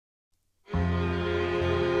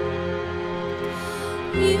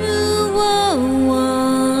You were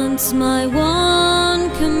once my one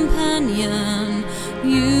companion.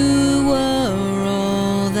 You were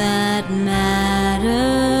all that mattered.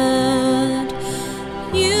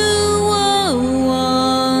 You were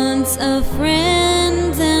once a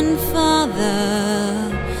friend and father.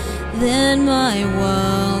 Then my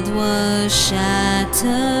world was shattered.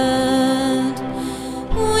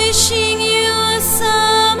 Wishing you were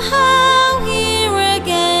somehow here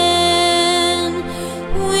again.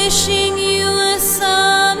 Wishing you were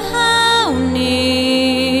somehow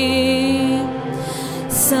near.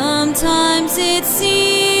 Sometimes it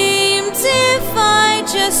seemed if I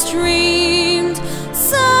just dreamed,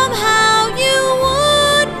 somehow you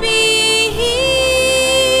would be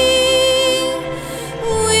here.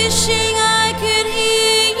 Wishing I could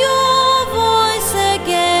hear your voice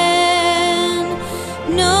again,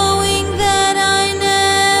 knowing that I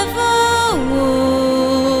never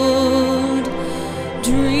would.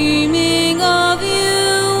 Dreaming of you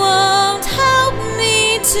won't help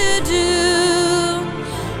me to do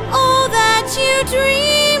all that you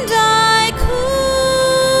dreamed I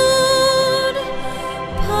could.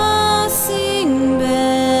 Passing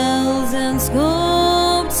bells and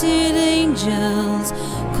sculpted angels,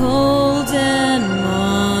 cold and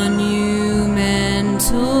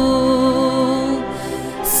monumental,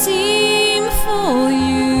 seem for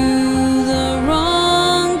you the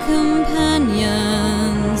wrong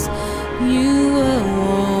companions. You were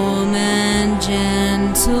warm and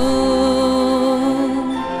gentle.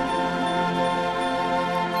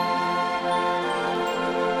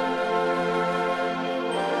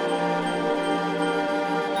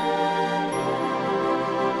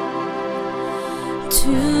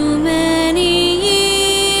 Too many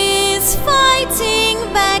years fighting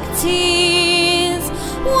back tears.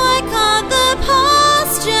 Why can't the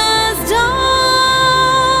past just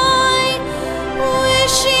die?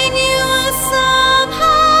 Wishing you were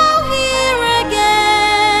somehow here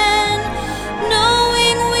again,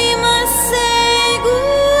 knowing we must say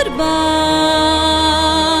goodbye.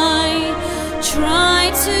 Try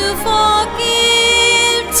to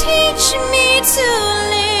forgive, teach me to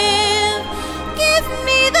live.